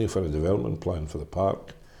funding for a development plan for the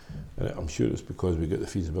park, and I'm sure it's because we got the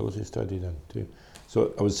feasibility study done too.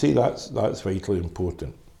 So I would say that's vitally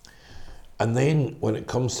important. And then when it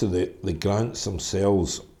comes to the grants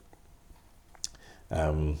themselves,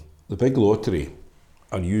 the big lottery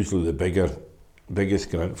are usually the biggest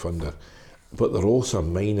grant funder, but they're also a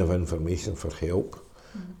mine of information for help.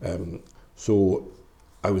 So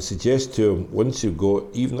I would suggest to them, once you've got,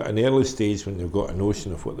 even at an early stage when they've got a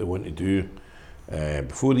notion of what they want to do,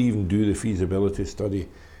 before they even do the feasibility study,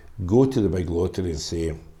 go to the big lottery and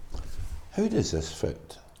say, how does this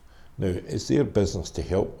fit? Now, it's their business to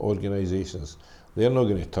help organisations. They're not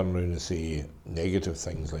going to turn around and say negative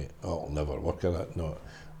things like, oh, it'll never work or that. No,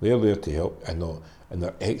 they're there to help, and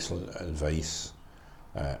they're excellent advice.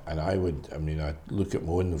 And I look at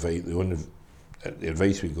my own advice, the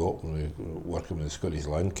advice we got when we were working with the Scottish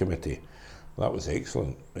Land Committee. That was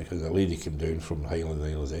excellent, because a lady came down from Highland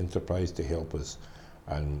Islands Enterprise to help us,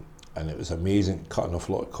 and it was amazing, cut an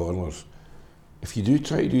awful lot of corners. If you do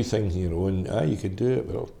try to do things on your own, you can do it,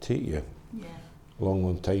 but it'll take you a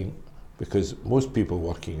long time, because most people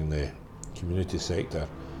working in the community sector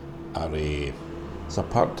are it's a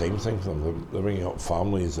part-time thing for them. They're bringing up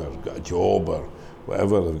families or got a job or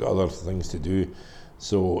whatever. They've got other things to do.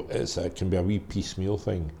 So it can be a wee piecemeal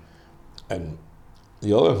thing. And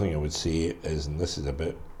the other thing I would say is, and this is a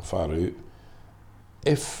bit far out,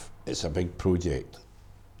 if it's a big project,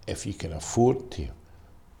 if you can afford to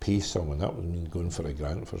pay someone, that would mean going for a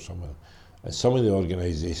grant for someone. And some of the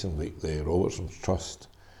organisations like the Robertson's Trust,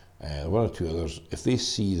 one or two others, if they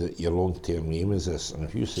see that your long-term aim is this, and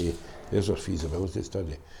if you say, there's a feasibility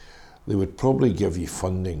study, they would probably give you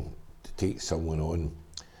funding to take someone on.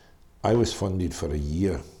 I was funded for a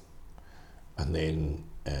year, and then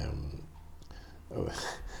I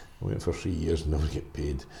went for 3 years and never get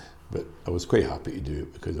paid, but I was quite happy to do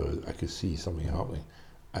it because I could see something happening.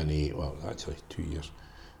 And well, actually 2 years.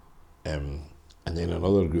 And then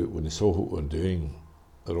another group, when they saw what we were doing,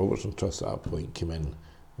 the Robertson Trust at that point came in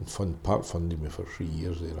and part funded me for 3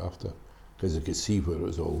 years thereafter, because they could see where it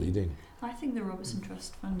was all leading. I think the Robertson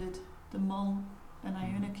Trust funded the Mull and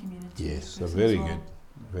Iona community. Yes, they're very good,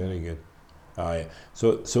 very good. Aye.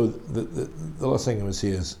 So the last thing I would say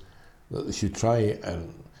is that they should try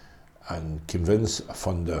and convince a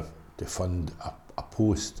funder to fund a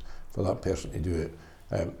post for that person to do it.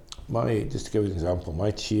 Just to give you an example,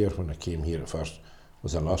 my chair when I came here at first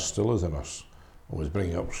was a nurse, still is a nurse, and was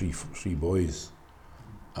bringing up three boys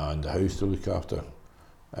and a house to look after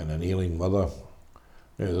and an ailing mother.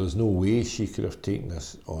 Now, there's no way she could have taken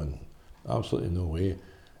this on, absolutely no way.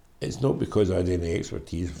 It's not because I had any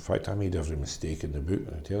expertise. In fact, I made every mistake in the book,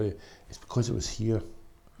 and I tell you, it's because it was here.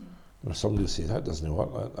 When somebody says, that doesn't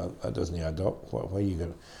work, that doesn't add up, why are you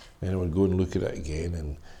going to... Then I would go and look at it again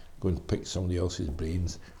and go and pick somebody else's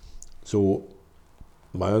brains. So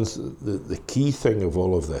my answer, the key thing of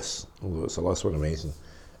all of this, although it's the last one I mentioned,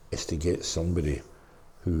 is to get somebody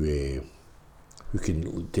who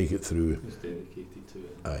can take it through. Who's dedicated to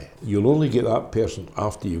it. Aye. You'll only get that person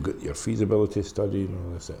after you've got your feasibility study and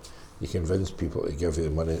all this. You convince people to give you the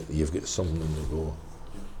money, you've got something to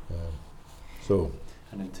go.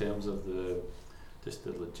 And in terms of the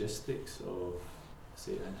logistics of,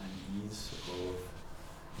 say, an ease of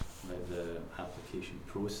like the application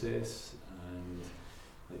process, and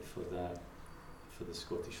like for the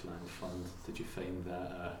Scottish Land Fund, did you find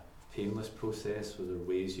that a painless process? Were there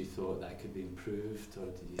ways you thought that could be improved, or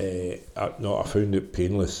did you? No, I found it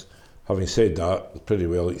painless. Having said that, I'm pretty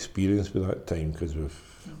well experienced with that time because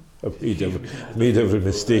I've made every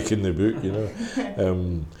mistake in the book, you know.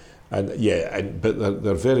 But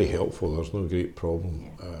they're very helpful. There's no great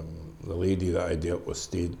problem. The lady that I dealt with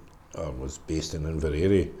was based in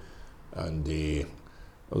Inverary, and there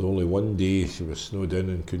was only one day she was snowed in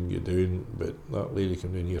and couldn't get down, but that lady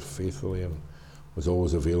came down here faithfully and was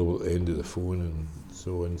always available at the end of the phone and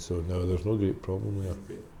so on. So no, there's no great problem there.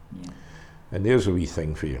 Yeah. And there's a wee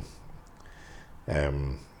thing for you.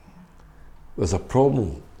 There's a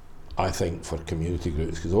problem, I think, for community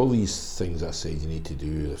groups, because all these things I said you need to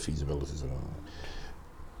do, the feasibilities and all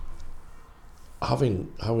that,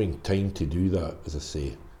 having time to do that, as I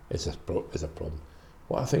say, is a problem.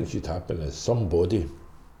 What I think should happen is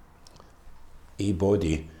a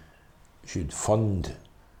body should fund,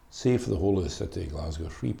 say for the whole of the city of Glasgow,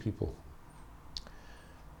 3 people,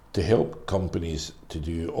 to help companies to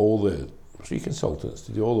do 3 consultants,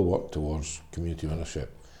 to do all the work towards community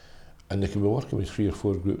ownership. And they can be working with 3 or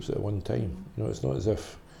 4 groups at one time. You know, it's not as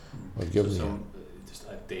if we're giving just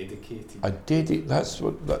a dedicated. That's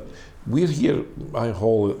what we're here. That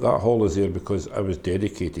hall is there because I was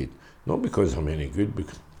dedicated, not because I'm any good.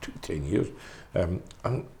 Because it took 10 years, and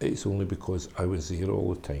it's only because I was there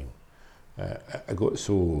all the time. I got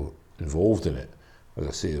so involved in it. As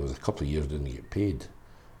I say, there was a couple of years I didn't get paid,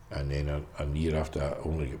 and then a year after I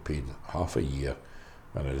only get paid half a year.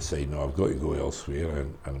 And I decided, no, I've got to go elsewhere,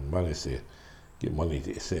 and managed to get money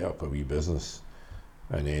to set up a wee business.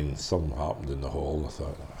 And then something happened in the hall, and I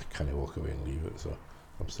thought, I can't walk away and leave it, so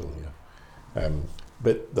I'm still here.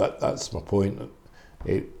 But that's my point.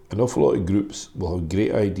 An awful lot of groups will have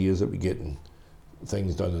great ideas about getting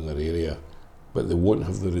things done in their area, but they won't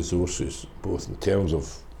have the resources, both in terms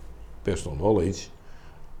of personal knowledge,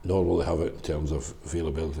 nor will they have it in terms of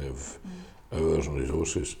availability of hours and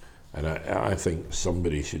resources. And I think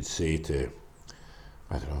somebody should say to,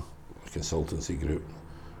 I don't know, a consultancy group,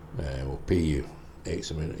 we'll pay you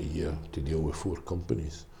X amount a year to deal with 4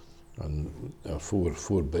 companies, and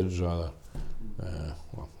four bids rather.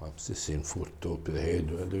 Well, I'm just saying 4 top of the head.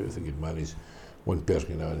 I doubt if they could manage, one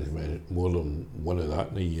person can manage more than one of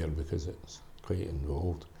that in a year because it's quite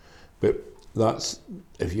involved. But that's,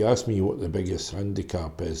 if you ask me what the biggest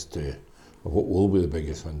handicap is or what will be the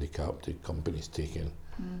biggest handicap to companies taking,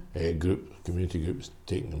 community groups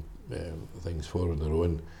taking things for on their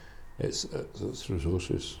own. It's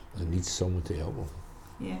resources. They need someone to help them.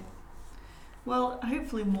 Yeah. Well,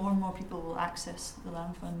 hopefully more and more people will access the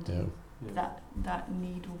land fund. Yeah. That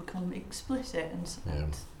need will become explicit,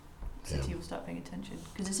 and city will start paying attention,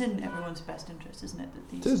 because it's in everyone's best interest, isn't it? That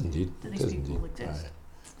these people exist.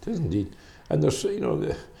 It is indeed. And there's,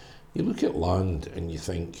 you look at land and you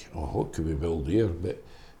think, oh, what could we build here? But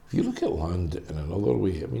if you look at land in another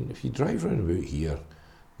way, I mean, if you drive around about here,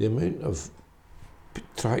 the amount of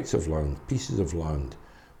tracts of land, pieces of land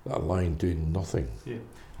that are lying doing nothing. Yeah,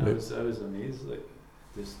 I was amazed, like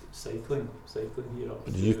just cycling here up.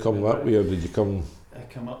 Did you come that way, or did you come? I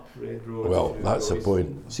come up Red Road. Well, that's the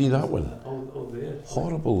point. See that one? All there.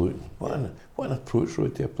 Horrible looking. What an approach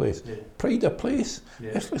road to a place. Yeah. Pride of place.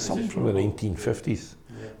 Yeah. It's like something from the 1950s.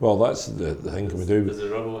 Yeah. Well, that's the thing we do. There's the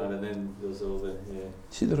rubble, and then there's all the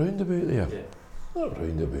See the roundabout there? Yeah. That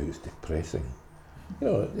roundabout is depressing.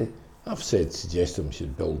 I've suggested we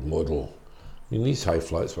should build model. I mean, these high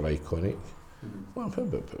flats were iconic. Mm-hmm. Well,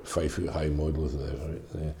 about 5 foot high models there,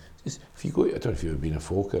 right? Just, if you go, I don't know if you've been a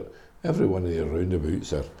Falkirk, every one of their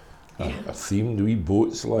roundabouts are themed wee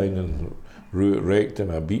boats lying and wrecked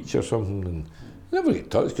on a beach or something, and never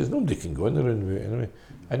get touched because nobody can go in the roundabout anyway.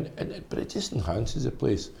 But it just enhances the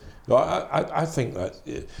place. No, I think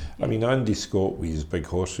that. I mean, Andy Scott with his big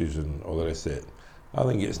horses and all the rest of it. I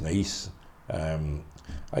think it's nice.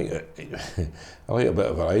 I like a bit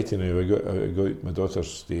of variety now. I got my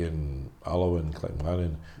daughter's staying in Alloa and Clackmannan,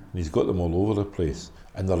 and he's got them all over the place,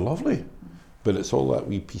 and they're lovely. But it's all that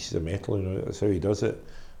wee pieces of metal, that's how he does it.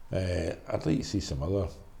 I'd like to see some other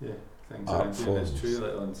things art forms. It's true,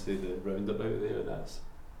 like on say the roundabout there, that's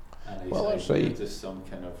that's right. Just some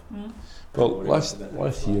kind of. Well,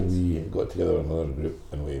 last year we got together another group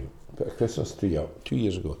and we put a Christmas tree up 2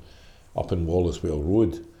 years ago up in Wallacewell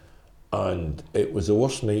Road, and it was the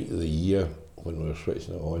worst night of the year when we were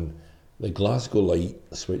switching it on. The Glasgow light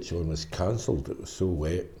switch on was cancelled. It was so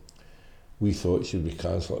wet. We thought, should we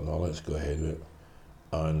cancel it? No, let's go ahead with it.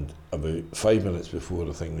 And about 5 minutes before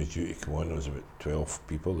the thing was due to come on, there was about 12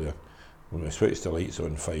 people there. When we switched the lights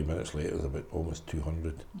on 5 minutes later, there was about almost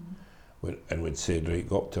 200. Mm-hmm. And we'd said, right,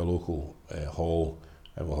 go up to a local hall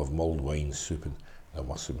and we'll have mulled wine, soup, and there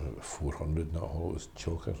must have been about 400 in that hall. It was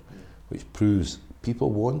choker, which proves people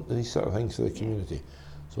want these sort of things for the community.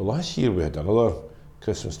 So last year we had another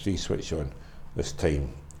Christmas tree switch on, this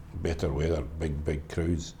time better weather, big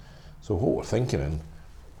crowds. So what we're thinking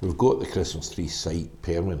we've got the Christmas tree site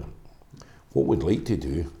permanent. What we'd like to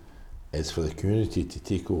do is for the community to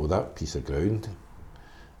take over that piece of ground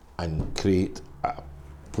and create a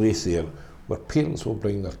place there where parents will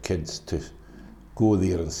bring their kids to go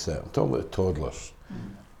there and sit. I'm talking about toddlers.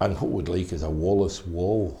 And what we'd like is a Wallace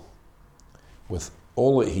wall with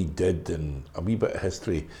all that he did and a wee bit of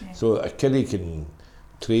history, so that a kiddie can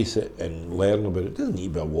trace it and learn about it. It doesn't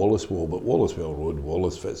need to be a Wallace wall, but Wallacewell Road,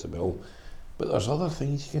 Wallace fits the bill. But there's other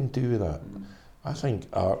things you can do with that. I think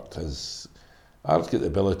art's got the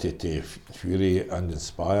ability to infuriate and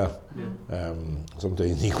inspire,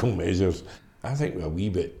 sometimes in equal measures. I think with a wee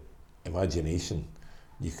bit imagination,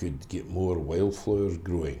 you could get more wildflowers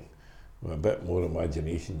growing. With a bit more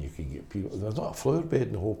imagination, you could get people. There's not a flower bed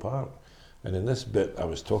in the whole park. And in this bit I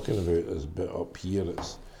was talking about, this bit up here,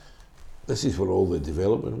 this is where all the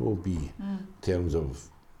development will be, in terms of,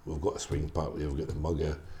 we've got a swing park there, we've got the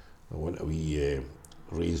mugger, I want a wee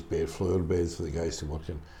raised bed, flower beds for the guys to work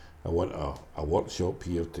in, I want a workshop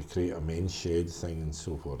here to create a men's shed thing and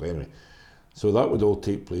so forth. Anyway, so that would all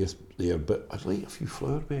take place there, but I'd like a few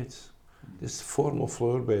flower beds, just formal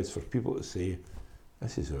flower beds for people to say,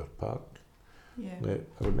 this is our park. Now,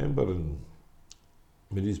 I remember in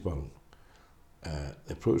Marysburn,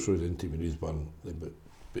 the approach road into Marysburn,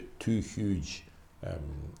 but two huge,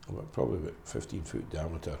 probably about 15-foot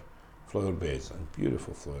diameter flower beds, and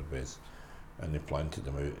beautiful flower beds, and they planted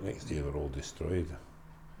them out. The next day they were all destroyed.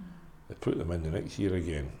 They put them in the next year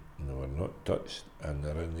again, and they were not touched, and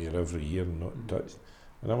they're in there every year and not touched.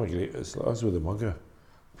 And I'm agree, it's like us with the mugger.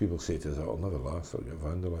 People say to us, it'll never last, it'll get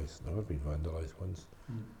vandalised. Never been vandalised once.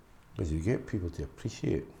 Because you get people to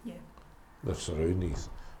appreciate their surroundings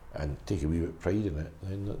and take a wee bit of pride in it,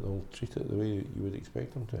 then they'll treat it the way you would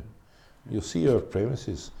expect them to. You'll see our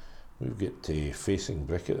premises, we've got facing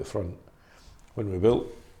brick at the front. When we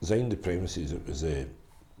designed the premises, it was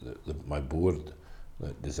my board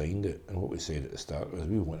that designed it, and what we said at the start was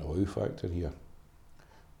we want a wow factor here.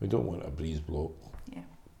 We don't want a breeze block,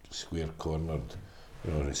 square cornered,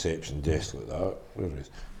 reception desk like that.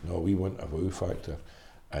 No, we want a wow factor.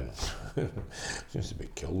 And it's just a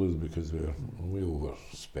bit killed us because we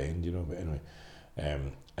overspend, but anyway.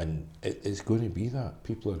 And it's going to be that.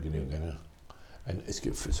 People are going to, and it's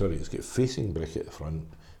got facing brick at the front,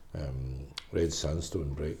 red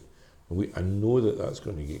sandstone brick. And I know that's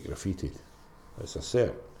going to get graffitied. It's a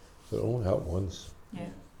cert. So it won't help once. Yeah.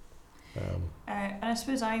 And I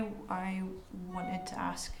suppose I wanted to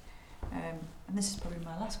ask, and this is probably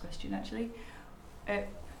my last question actually,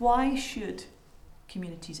 why should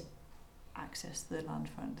communities access the land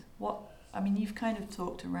fund? You've kind of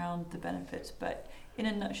talked around the benefits, but in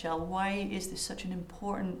a nutshell, why is this such an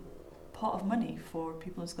important pot of money for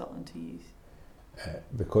people in Scotland to use?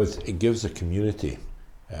 Because it gives the community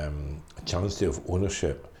a chance to have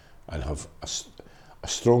ownership and have a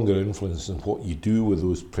stronger influence in what you do with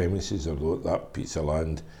those premises or that piece of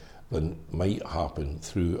land than might happen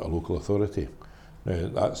through a local authority. Now,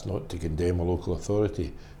 that's not to condemn a local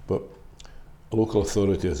authority, but a local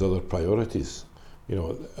authority has other priorities.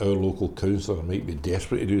 Our local councillor might be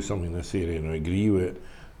desperate to do something in this area, and I agree with it,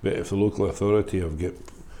 but if the local authority have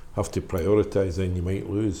to prioritise, then you might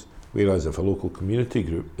lose. Whereas if a local community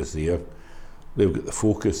group is there, they've got the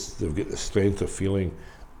focus, they've got the strength of feeling,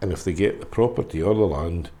 and if they get the property or the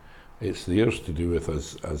land, it's theirs to do with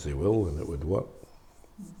as they will, and it would work.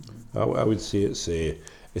 I would say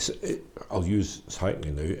I'll use it's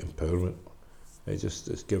happening now, empowerment.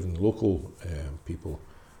 It's giving local people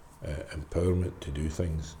empowerment to do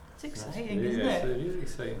things. It's exciting, isn't it? It's really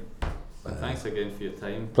exciting. And thanks again for your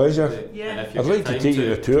time. Pleasure. Yeah. I'd like to take you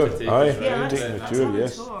on a tour. Aye, Yeah, take you on a tour,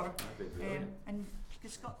 yes. Tour. And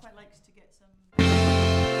because Scott quite likes to get some.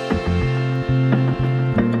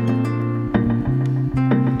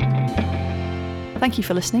 Thank you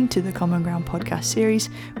for listening to the Common Ground podcast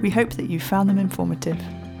series. We hope that you found them informative.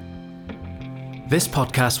 This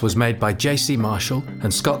podcast was made by JC Marshall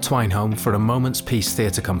and Scott Twynholm for A Moment's Peace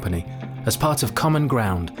Theatre Company as part of Common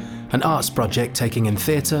Ground, an arts project taking in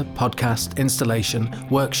theatre, podcast, installation,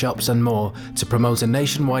 workshops and more to promote a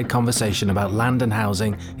nationwide conversation about land and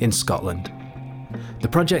housing in Scotland. The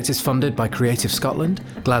project is funded by Creative Scotland,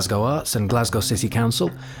 Glasgow Arts and Glasgow City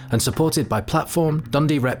Council, and supported by Platform,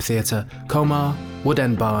 Dundee Rep Theatre, Comar, Wood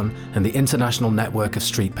End Barn and the International Network of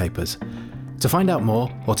Street Papers. To find out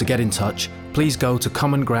more or to get in touch, please go to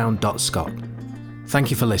commonground.scot.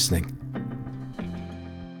 Thank you for listening.